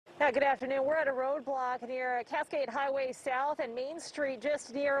Yeah, good afternoon. We're at a roadblock near Cascade Highway South and Main Street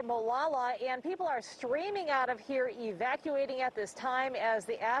just near Molalla, and people are streaming out of here, evacuating at this time as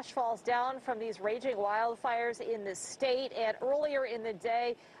the ash falls down from these raging wildfires in the state. And earlier in the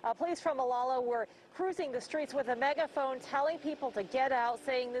day, police from Molalla were cruising the streets with a megaphone telling people to get out,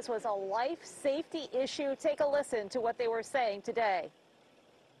 saying this was a life safety issue. Take a listen to what they were saying today.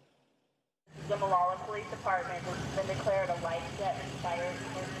 The Molalla Police Department has been declared a life-threatening fire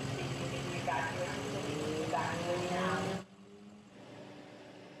emergency. You need to evacuate the city. Evacuate now.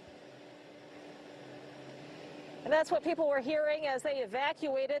 And that's what people were hearing as they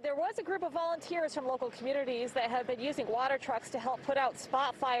evacuated. There was a group of volunteers from local communities that have been using water trucks to help put out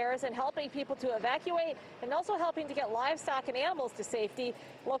spot fires and helping people to evacuate and also helping to get livestock and animals to safety.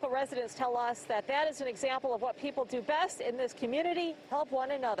 Local residents tell us that that is an example of what people do best in this community, help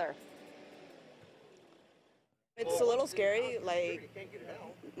one another. It's a little scary.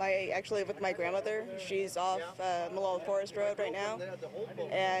 I actually live with my grandmother. She's off Molalla Forest Road right now,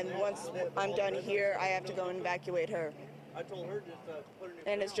 and once I'm done here, I have to go and evacuate her.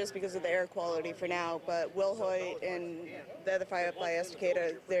 And it's just because of the air quality for now, but Will Hoyt and the other fire up by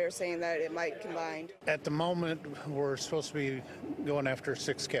Estacada, they're saying that it might combine. At the moment, we're supposed to be going after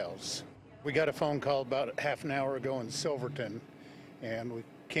 6 cows. We got a phone call about half an hour ago in Silverton, and we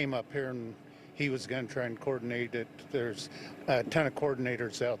came up here and he was going to try and coordinate it. There's a ton of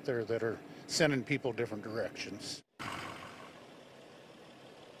coordinators out there that are sending people different directions.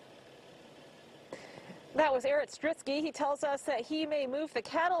 That was Eric Stritsky. He tells us that he may move the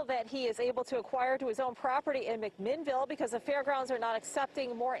cattle that he is able to acquire to his own property in McMinnville because the fairgrounds are not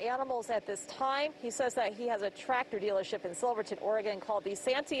accepting more animals at this time. He says that he has a tractor dealership in Silverton, Oregon called the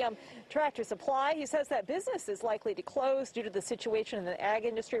Santium Tractor Supply. He says that business is likely to close due to the situation in the ag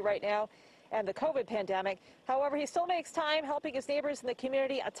industry right now and the COVID pandemic. However, he still makes time helping his neighbors in the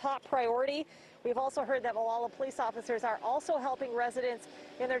community a top priority. We've also heard that Molalla police officers are also helping residents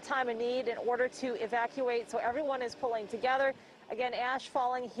in their time of need in order to evacuate, so everyone is pulling together. Again, ash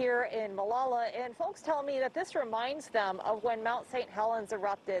falling here in Molalla, and folks tell me that this reminds them of when Mount St. Helens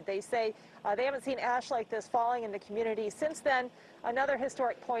erupted. They say they haven't seen ash like this falling in the community since then. Another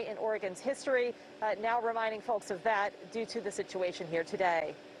historic point in Oregon's history, now reminding folks of that due to the situation here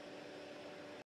today.